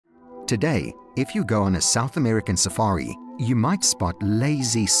Today, if you go on a South American safari, you might spot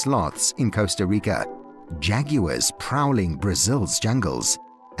lazy sloths in Costa Rica, jaguars prowling Brazil's jungles,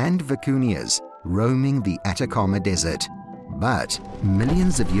 and vicuñas roaming the Atacama Desert. But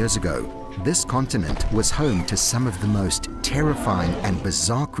millions of years ago, this continent was home to some of the most terrifying and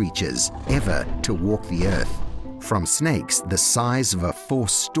bizarre creatures ever to walk the earth. From snakes the size of a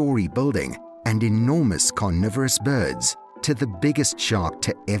 4-story building and enormous carnivorous birds to the biggest shark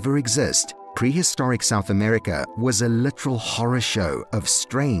to ever exist, prehistoric South America was a literal horror show of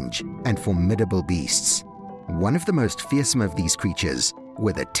strange and formidable beasts. One of the most fearsome of these creatures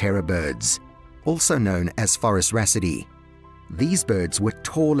were the terror birds, also known as Phorusrhacidae. These birds were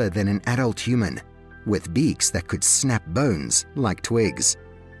taller than an adult human, with beaks that could snap bones like twigs.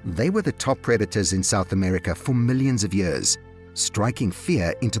 They were the top predators in South America for millions of years, striking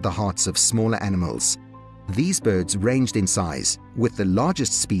fear into the hearts of smaller animals. These birds ranged in size, with the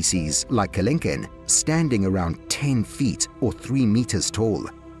largest species, like Kalenkin, standing around 10 feet or 3 meters tall.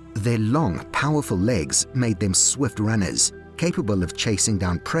 Their long, powerful legs made them swift runners, capable of chasing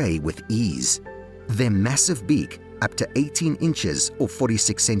down prey with ease. Their massive beak, up to 18 inches or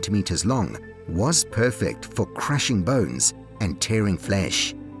 46 centimeters long, was perfect for crushing bones and tearing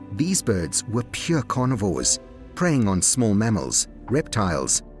flesh. These birds were pure carnivores, preying on small mammals,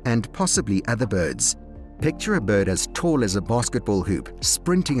 reptiles, and possibly other birds. Picture a bird as tall as a basketball hoop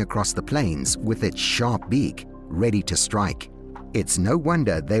sprinting across the plains with its sharp beak, ready to strike. It's no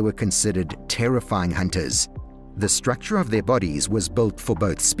wonder they were considered terrifying hunters. The structure of their bodies was built for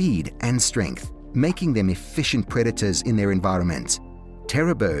both speed and strength, making them efficient predators in their environment.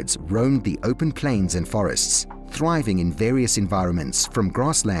 Terror birds roamed the open plains and forests, thriving in various environments from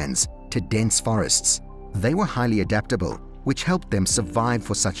grasslands to dense forests. They were highly adaptable, which helped them survive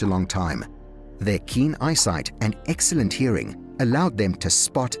for such a long time. Their keen eyesight and excellent hearing allowed them to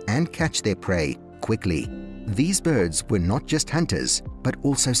spot and catch their prey quickly. These birds were not just hunters, but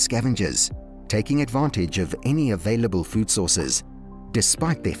also scavengers, taking advantage of any available food sources.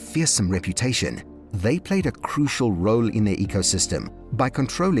 Despite their fearsome reputation, they played a crucial role in their ecosystem by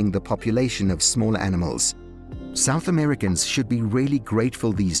controlling the population of smaller animals. South Americans should be really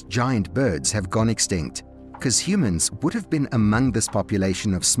grateful these giant birds have gone extinct, because humans would have been among this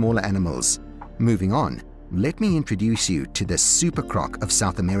population of smaller animals. Moving on, let me introduce you to the Supercroc of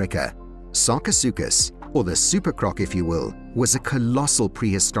South America. Sarcosuchus, or the Supercroc if you will, was a colossal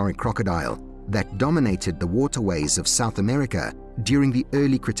prehistoric crocodile that dominated the waterways of South America during the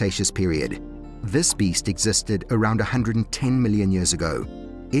early Cretaceous period. This beast existed around 110 million years ago.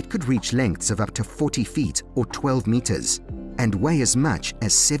 It could reach lengths of up to 40 feet or 12 meters and weigh as much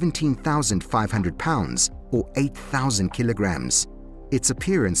as 17,500 pounds or 8,000 kilograms. Its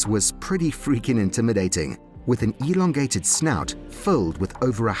appearance was pretty freaking intimidating, with an elongated snout filled with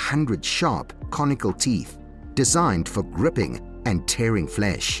over 100 sharp, conical teeth, designed for gripping and tearing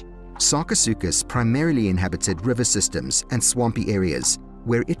flesh. Sarcosuchus primarily inhabited river systems and swampy areas,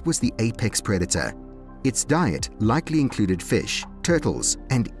 where it was the apex predator. Its diet likely included fish, turtles,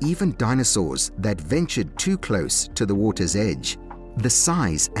 and even dinosaurs that ventured too close to the water's edge. The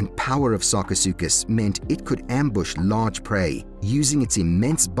size and power of Sarcosuchus meant it could ambush large prey, using its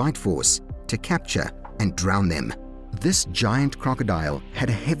immense bite force to capture and drown them. This giant crocodile had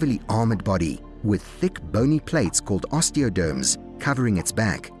a heavily armored body, with thick bony plates called osteoderms covering its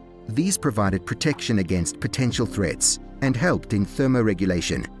back. These provided protection against potential threats and helped in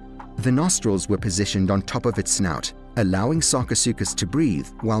thermoregulation. The nostrils were positioned on top of its snout, allowing Sarcosuchus to breathe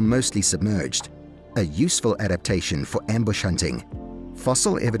while mostly submerged, a useful adaptation for ambush hunting.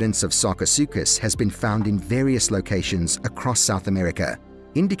 Fossil evidence of Sarcosuchus has been found in various locations across South America,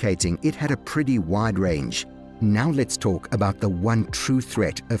 indicating it had a pretty wide range. Now let's talk about the one true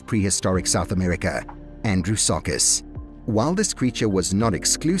threat of prehistoric South America, Andrewsarchus. While this creature was not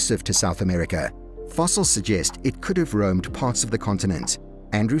exclusive to South America, fossils suggest it could have roamed parts of the continent.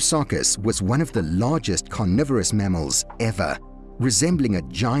 Andrewsarchus was one of the largest carnivorous mammals ever, resembling a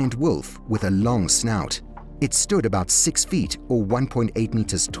giant wolf with a long snout. It stood about 6 feet or 1.8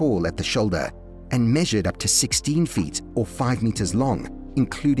 meters tall at the shoulder and measured up to 16 feet or 5 meters long,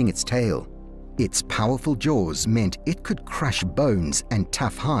 including its tail. Its powerful jaws meant it could crush bones and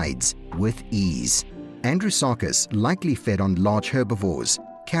tough hides with ease. Andrewsarchus likely fed on large herbivores,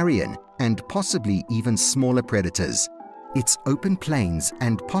 carrion, and possibly even smaller predators. Its open plains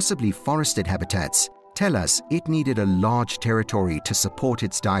and possibly forested habitats tell us it needed a large territory to support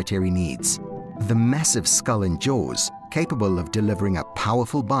its dietary needs. The massive skull and jaws, capable of delivering a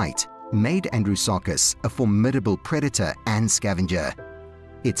powerful bite, made Andrewsarchus a formidable predator and scavenger.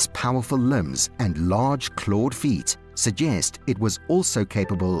 Its powerful limbs and large clawed feet suggest it was also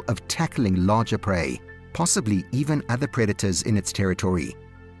capable of tackling larger prey, possibly even other predators in its territory.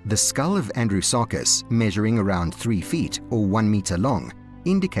 The skull of Andrewsarchus, measuring around 3 feet or 1 meter long,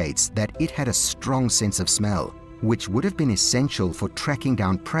 indicates that it had a strong sense of smell, which would have been essential for tracking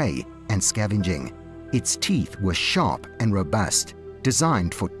down prey and scavenging. Its teeth were sharp and robust,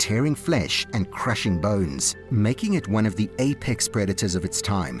 designed for tearing flesh and crushing bones, making it one of the apex predators of its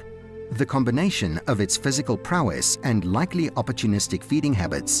time. The combination of its physical prowess and likely opportunistic feeding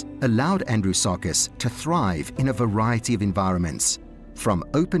habits allowed Andrewsarchus to thrive in a variety of environments, from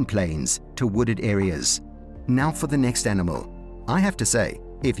open plains to wooded areas. Now for the next animal. I have to say,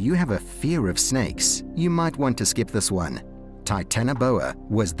 if you have a fear of snakes, you might want to skip this one. Titanoboa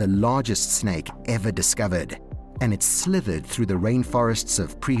was the largest snake ever discovered, and it slithered through the rainforests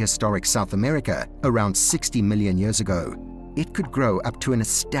of prehistoric South America around 60 million years ago. It could grow up to an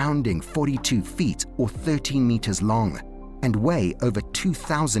astounding 42 feet or 13 meters long and weigh over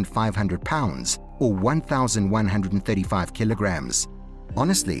 2,500 pounds or 1,135 kilograms.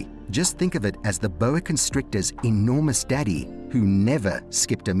 Honestly, just think of it as the boa constrictor's enormous daddy who never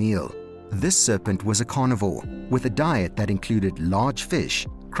skipped a meal. This serpent was a carnivore with a diet that included large fish,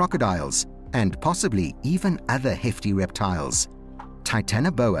 crocodiles, and possibly even other hefty reptiles.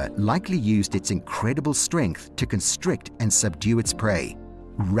 Titanoboa likely used its incredible strength to constrict and subdue its prey,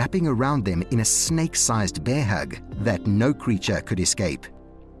 wrapping around them in a snake-sized bear hug that no creature could escape.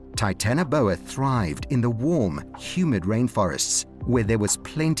 Titanoboa thrived in the warm, humid rainforests where there was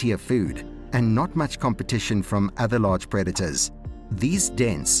plenty of food and not much competition from other large predators. These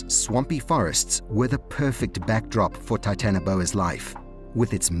dense, swampy forests were the perfect backdrop for Titanoboa's life.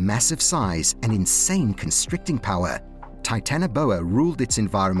 With its massive size and insane constricting power, Titanoboa ruled its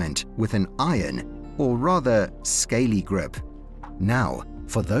environment with an iron, or rather scaly grip. Now,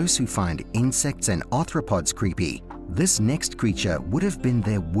 for those who find insects and arthropods creepy, this next creature would have been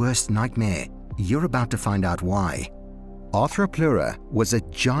their worst nightmare. You're about to find out why. Arthropleura was a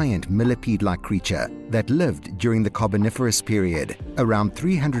giant millipede-like creature that lived during the Carboniferous period, around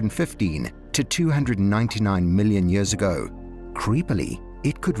 315 to 299 million years ago. Creepily,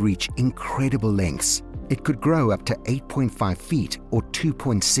 it could reach incredible lengths. It could grow up to 8.5 feet or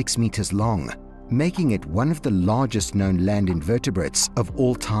 2.6 meters long, making it one of the largest known land invertebrates of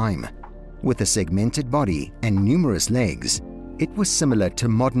all time. With a segmented body and numerous legs, it was similar to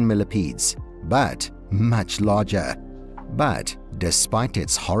modern millipedes, but much larger. But despite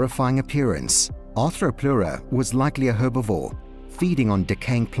its horrifying appearance, Arthropleura was likely a herbivore, feeding on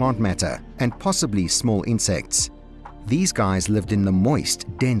decaying plant matter and possibly small insects. These guys lived in the moist,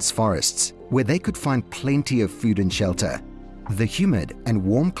 dense forests, where they could find plenty of food and shelter. The humid and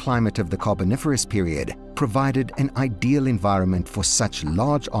warm climate of the Carboniferous period provided an ideal environment for such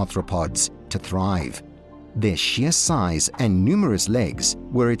large arthropods to thrive. Their sheer size and numerous legs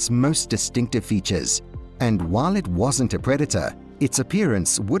were its most distinctive features, and while it wasn't a predator, its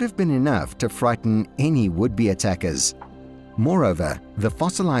appearance would have been enough to frighten any would-be attackers. Moreover, the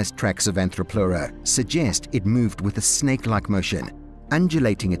fossilized tracks of Arthropleura suggest it moved with a snake-like motion,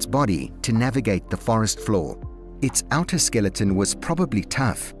 undulating its body to navigate the forest floor. Its outer skeleton was probably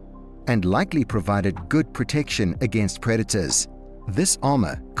tough and likely provided good protection against predators. This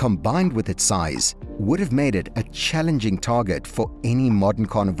armor, combined with its size, would have made it a challenging target for any modern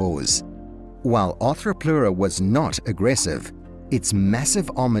carnivores. While Arthropleura was not aggressive, its massive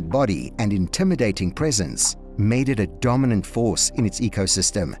armored body and intimidating presence made it a dominant force in its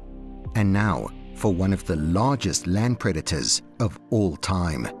ecosystem. And now, for one of the largest land predators of all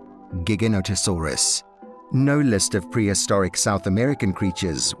time, Giganotosaurus. No list of prehistoric South American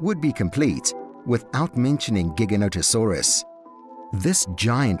creatures would be complete without mentioning Giganotosaurus. This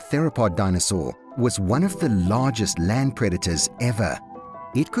giant theropod dinosaur was one of the largest land predators ever.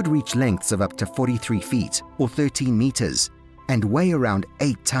 It could reach lengths of up to 43 feet or 13 meters and weigh around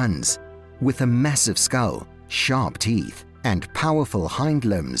 8 tons. With a massive skull, sharp teeth, and powerful hind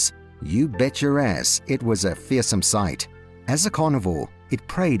limbs, you bet your ass it was a fearsome sight. As a carnivore, it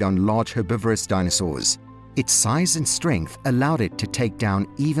preyed on large herbivorous dinosaurs. Its size and strength allowed it to take down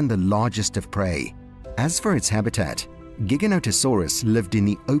even the largest of prey. As for its habitat, Giganotosaurus lived in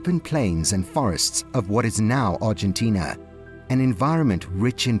the open plains and forests of what is now Argentina, an environment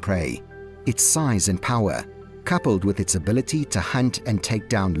rich in prey. Its size and power, coupled with its ability to hunt and take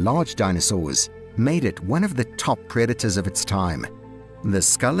down large dinosaurs, made it one of the top predators of its time. The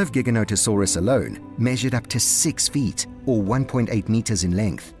skull of Giganotosaurus alone measured up to 6 feet or 1.8 meters in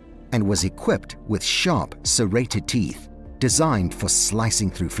length and was equipped with sharp, serrated teeth designed for slicing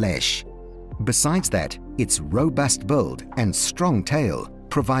through flesh. Besides that, its robust build and strong tail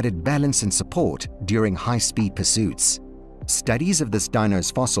provided balance and support during high-speed pursuits. Studies of this dino's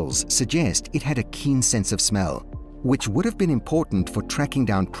fossils suggest it had a keen sense of smell, which would have been important for tracking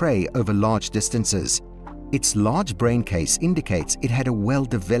down prey over large distances. Its large brain case indicates it had a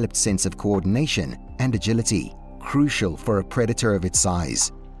well-developed sense of coordination and agility, crucial for a predator of its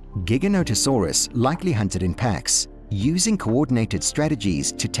size. Giganotosaurus likely hunted in packs, using coordinated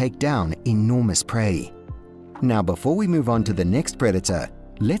strategies to take down enormous prey. Now, before we move on to the next predator,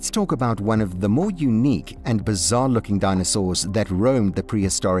 let's talk about one of the more unique and bizarre-looking dinosaurs that roamed the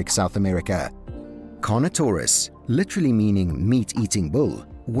prehistoric South America. Carnotaurus, literally meaning meat-eating bull,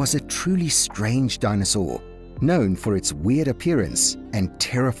 was a truly strange dinosaur, known for its weird appearance and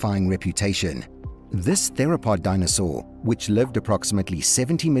terrifying reputation. This theropod dinosaur, which lived approximately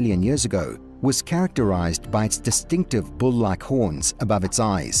 70 million years ago, was characterized by its distinctive bull-like horns above its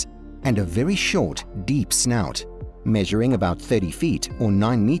eyes and a very short, deep snout, measuring about 30 feet or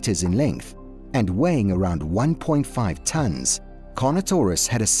 9 meters in length and weighing around 1.5 tons. Carnotaurus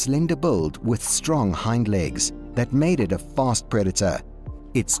had a slender build with strong hind legs that made it a fast predator.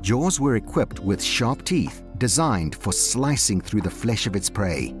 Its jaws were equipped with sharp teeth designed for slicing through the flesh of its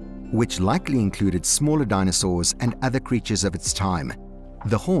prey, which likely included smaller dinosaurs and other creatures of its time.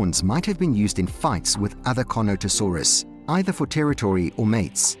 The horns might have been used in fights with other Carnotaurus, either for territory or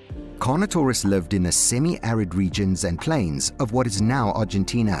mates. Carnotaurus lived in the semi-arid regions and plains of what is now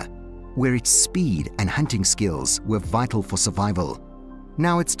Argentina, where its speed and hunting skills were vital for survival.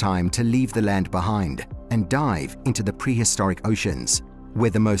 Now it's time to leave the land behind and dive into the prehistoric oceans,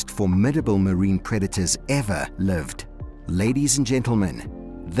 where the most formidable marine predators ever lived. Ladies and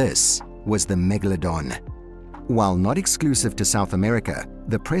gentlemen, this was the Megalodon. While not exclusive to South America,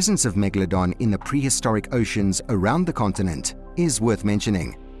 the presence of Megalodon in the prehistoric oceans around the continent is worth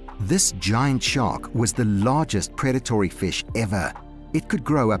mentioning. This giant shark was the largest predatory fish ever. It could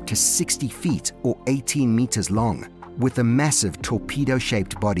grow up to 60 feet or 18 meters long, with a massive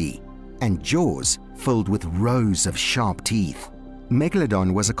torpedo-shaped body and jaws filled with rows of sharp teeth.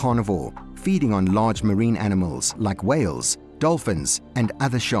 Megalodon was a carnivore, feeding on large marine animals like whales, dolphins, and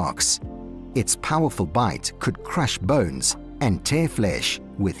other sharks. Its powerful bite could crush bones and tear flesh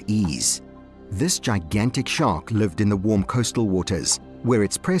with ease. This gigantic shark lived in the warm coastal waters, where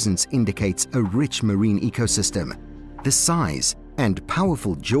its presence indicates a rich marine ecosystem. The size and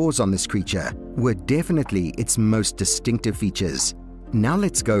powerful jaws on this creature were definitely its most distinctive features. Now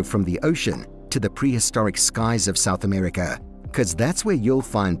let's go from the ocean to the prehistoric skies of South America, because that's where you'll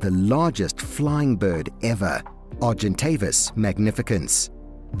find the largest flying bird ever, Argentavis magnificens.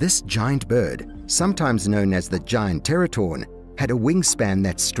 This giant bird, sometimes known as the giant teratorn, had a wingspan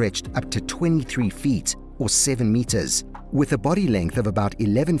that stretched up to 23 feet or 7 meters, with a body length of about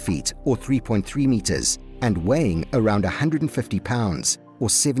 11 feet or 3.3 meters and weighing around 150 pounds or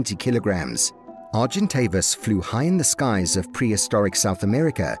 70 kilograms. Argentavis flew high in the skies of prehistoric South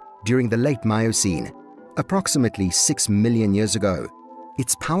America during the late Miocene, approximately 6 million years ago.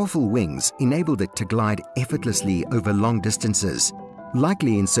 Its powerful wings enabled it to glide effortlessly over long distances,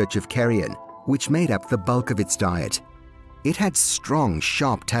 likely in search of carrion, which made up the bulk of its diet. It had strong,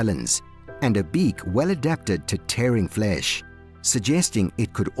 sharp talons and a beak well adapted to tearing flesh, suggesting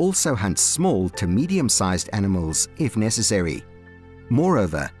it could also hunt small to medium-sized animals if necessary.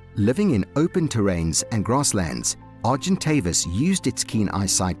 Moreover, living in open terrains and grasslands, Argentavis used its keen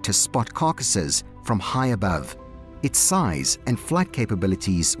eyesight to spot carcasses from high above. Its size and flight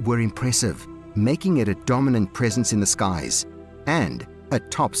capabilities were impressive, making it a dominant presence in the skies and a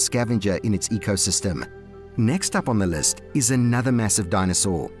top scavenger in its ecosystem. Next up on the list is another massive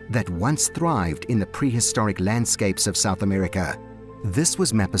dinosaur that once thrived in the prehistoric landscapes of South America. This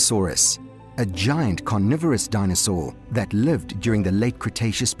was Mapusaurus, a giant carnivorous dinosaur that lived during the late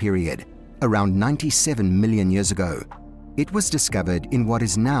Cretaceous period, around 97 million years ago. It was discovered in what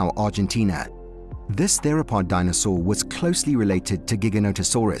is now Argentina. This theropod dinosaur was closely related to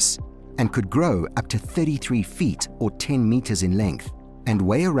Giganotosaurus and could grow up to 33 feet or 10 meters in length and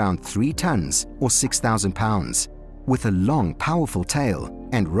weigh around 3 tons or 6,000 pounds. With a long, powerful tail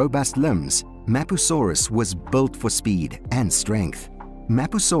and robust limbs, Mapusaurus was built for speed and strength.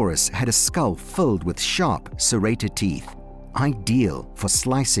 Mapusaurus had a skull filled with sharp, serrated teeth, ideal for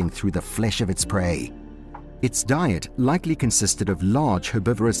slicing through the flesh of its prey. Its diet likely consisted of large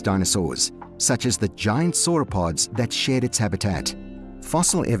herbivorous dinosaurs, such as the giant sauropods that shared its habitat.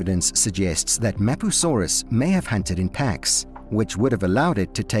 Fossil evidence suggests that Mapusaurus may have hunted in packs, which would have allowed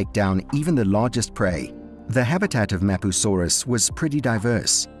it to take down even the largest prey. The habitat of Mapusaurus was pretty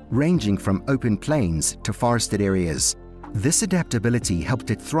diverse, ranging from open plains to forested areas. This adaptability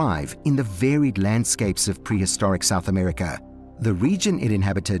helped it thrive in the varied landscapes of prehistoric South America. The region it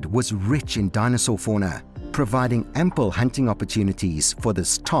inhabited was rich in dinosaur fauna, providing ample hunting opportunities for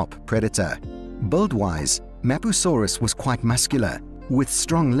this top predator. Build-wise, Mapusaurus was quite muscular, with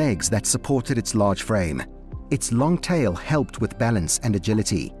strong legs that supported its large frame. Its long tail helped with balance and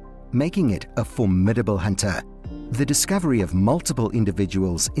agility, making it a formidable hunter. The discovery of multiple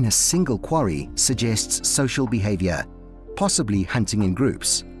individuals in a single quarry suggests social behavior, possibly hunting in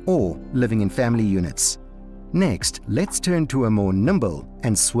groups or living in family units. Next, let's turn to a more nimble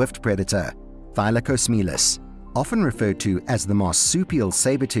and swift predator, Thylacosmilus. Often referred to as the marsupial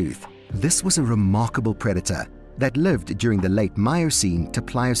saber-tooth, this was a remarkable predator that lived during the late Miocene to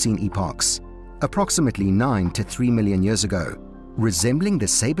Pliocene epochs, approximately 9 to 3 million years ago. Resembling the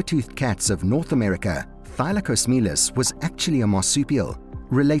saber-toothed cats of North America, Thylacosmilus was actually a marsupial,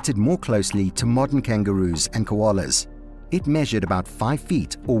 related more closely to modern kangaroos and koalas. It measured about 5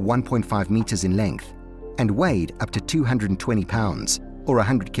 feet or 1.5 meters in length and weighed up to 220 pounds or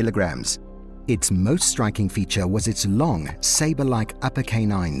 100 kilograms. Its most striking feature was its long, saber-like upper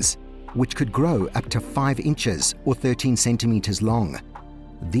canines, which could grow up to 5 inches or 13 centimeters long.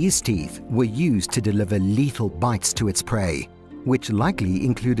 These teeth were used to deliver lethal bites to its prey, which likely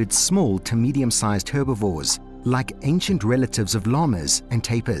included small to medium-sized herbivores like ancient relatives of llamas and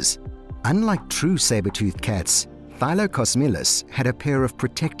tapirs. Unlike true saber-toothed cats, Thylacosmilus had a pair of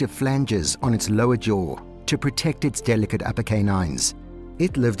protective flanges on its lower jaw to protect its delicate upper canines.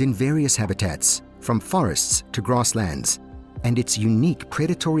 It lived in various habitats, from forests to grasslands, and its unique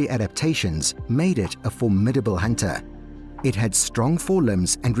predatory adaptations made it a formidable hunter. It had strong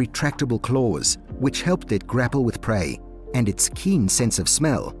forelimbs and retractable claws, which helped it grapple with prey, and its keen sense of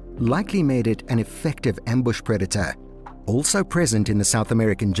smell likely made it an effective ambush predator. Also present in the South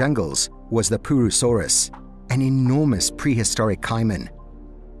American jungles was the Purosaurus, an enormous prehistoric caiman.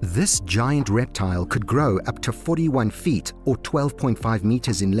 This giant reptile could grow up to 41 feet or 12.5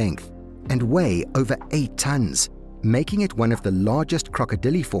 meters in length and weigh over 8 tons, making it one of the largest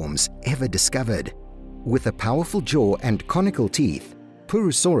crocodiliforms ever discovered. With a powerful jaw and conical teeth,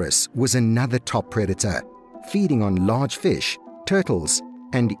 Purosaurus was another top predator, feeding on large fish, turtles,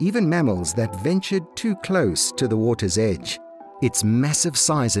 and even mammals that ventured too close to the water's edge. Its massive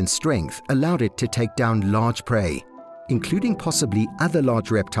size and strength allowed it to take down large prey, including possibly other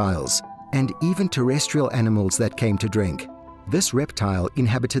large reptiles and even terrestrial animals that came to drink. This reptile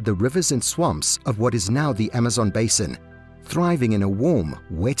inhabited the rivers and swamps of what is now the Amazon basin, thriving in a warm,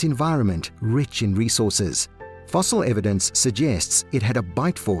 wet environment rich in resources. Fossil evidence suggests it had a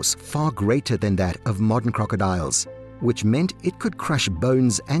bite force far greater than that of modern crocodiles, which meant it could crush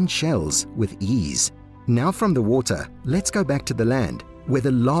bones and shells with ease. Now from the water, let's go back to the land, where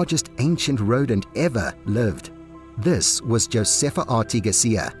the largest ancient rodent ever lived. This was Josefa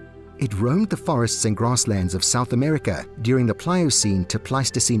artigacea. It roamed the forests and grasslands of South America during the Pliocene to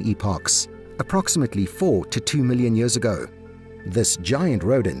Pleistocene epochs, approximately 4 to 2 million years ago. This giant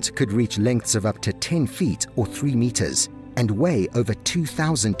rodent could reach lengths of up to 10 feet or 3 meters and weigh over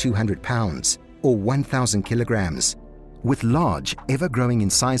 2,200 pounds or 1,000 kilograms. With large, ever-growing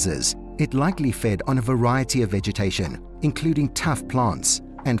incisors, it likely fed on a variety of vegetation, including tough plants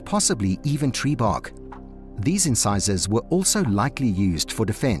and possibly even tree bark. These incisors were also likely used for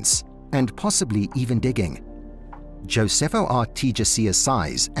defense and possibly even digging. Josefa artigacea's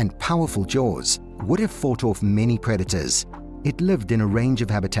size and powerful jaws would have fought off many predators. It lived in a range of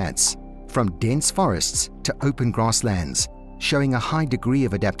habitats, from dense forests to open grasslands, showing a high degree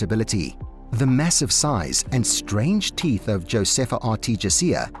of adaptability. The massive size and strange teeth of Josefa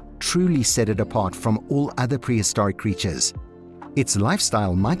artigacea truly set it apart from all other prehistoric creatures. Its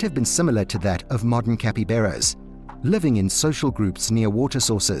lifestyle might have been similar to that of modern capybaras, living in social groups near water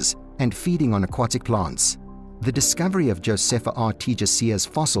sources and feeding on aquatic plants. The discovery of Josefa artigacea's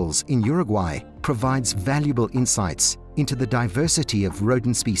fossils in Uruguay provides valuable insights into the diversity of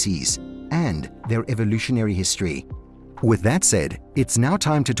rodent species and their evolutionary history. With that said, it's now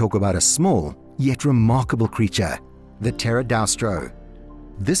time to talk about a small yet remarkable creature, the pterodaustro.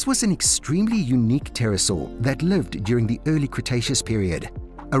 This was an extremely unique pterosaur that lived during the early Cretaceous period,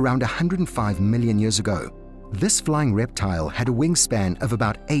 around 105 million years ago. This flying reptile had a wingspan of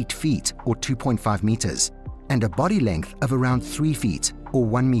about 8 feet or 2.5 meters and a body length of around 3 feet or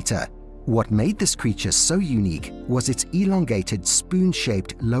 1 meter. What made this creature so unique was its elongated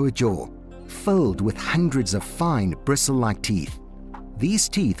spoon-shaped lower jaw, filled with hundreds of fine, bristle-like teeth. These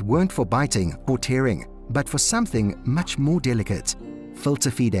teeth weren't for biting or tearing, but for something much more delicate: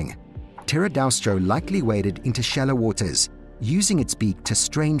 filter feeding. Pterodaustro likely waded into shallow waters, using its beak to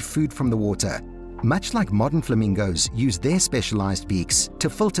strain food from the water, much like modern flamingos use their specialized beaks to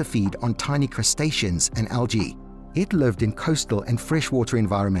filter feed on tiny crustaceans and algae. It lived in coastal and freshwater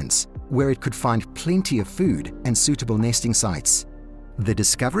environments where it could find plenty of food and suitable nesting sites. The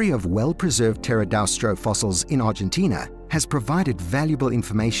discovery of well-preserved pterodaustro fossils in Argentina has provided valuable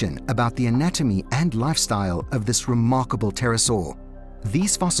information about the anatomy and lifestyle of this remarkable pterosaur.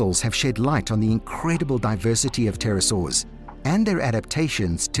 These fossils have shed light on the incredible diversity of pterosaurs and their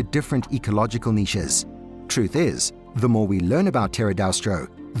adaptations to different ecological niches. Truth is, the more we learn about pterodaustro,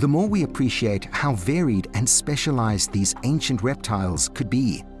 the more we appreciate how varied and specialized these ancient reptiles could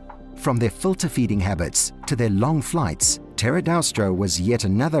be. From their filter feeding habits to their long flights, pterodaustro was yet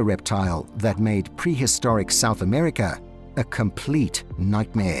another reptile that made prehistoric South America a complete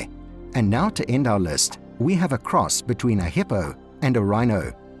nightmare. And now to end our list, we have a cross between a hippo and a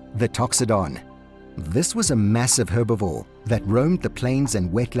rhino, the Toxodon. This was a massive herbivore that roamed the plains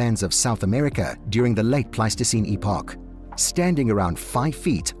and wetlands of South America during the late Pleistocene epoch. Standing around 5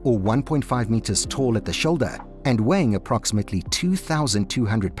 feet or 1.5 meters tall at the shoulder and weighing approximately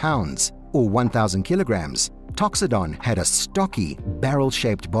 2,200 pounds or 1,000 kilograms, Toxodon had a stocky,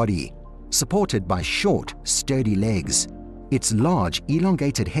 barrel-shaped body, supported by short, sturdy legs. Its large,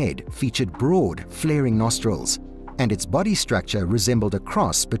 elongated head featured broad, flaring nostrils, and its body structure resembled a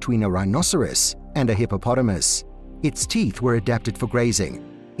cross between a rhinoceros and a hippopotamus. Its teeth were adapted for grazing,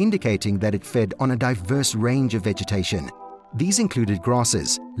 indicating that it fed on a diverse range of vegetation. These included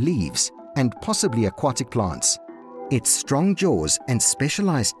grasses, leaves, and possibly aquatic plants. Its strong jaws and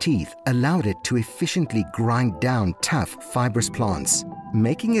specialized teeth allowed it to efficiently grind down tough, fibrous plants,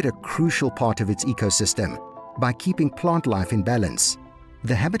 making it a crucial part of its ecosystem by keeping plant life in balance.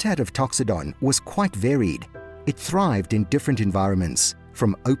 The habitat of Toxodon was quite varied. It thrived in different environments,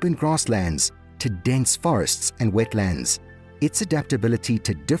 from open grasslands to dense forests and wetlands. Its adaptability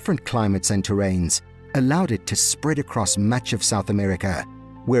to different climates and terrains allowed it to spread across much of South America,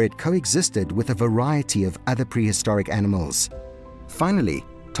 where it coexisted with a variety of other prehistoric animals. Finally,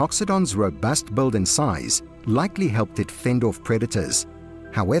 Toxodon's robust build and size likely helped it fend off predators.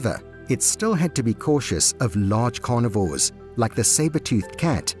 However, it still had to be cautious of large carnivores like the saber-toothed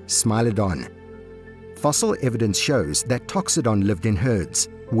cat, Smilodon. Fossil evidence shows that Toxodon lived in herds,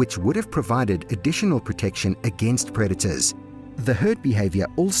 which would have provided additional protection against predators. The herd behavior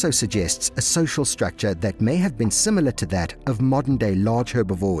also suggests a social structure that may have been similar to that of modern-day large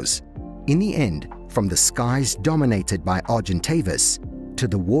herbivores. In the end, from the skies dominated by Argentavis, to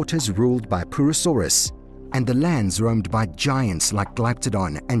the waters ruled by Purosaurus, and the lands roamed by giants like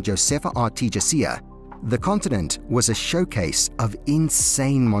Glyptodon and Josefa artigacea, the continent was a showcase of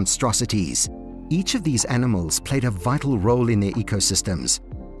insane monstrosities. Each of these animals played a vital role in their ecosystems,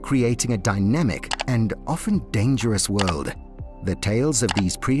 creating a dynamic and often dangerous world. The tales of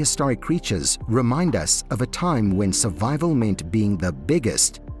these prehistoric creatures remind us of a time when survival meant being the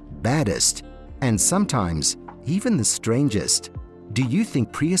biggest, baddest, and sometimes even the strangest. Do you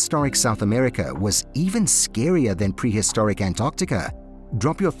think prehistoric South America was even scarier than prehistoric Antarctica?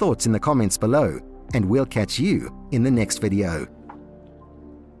 Drop your thoughts in the comments below, and we'll catch you in the next video.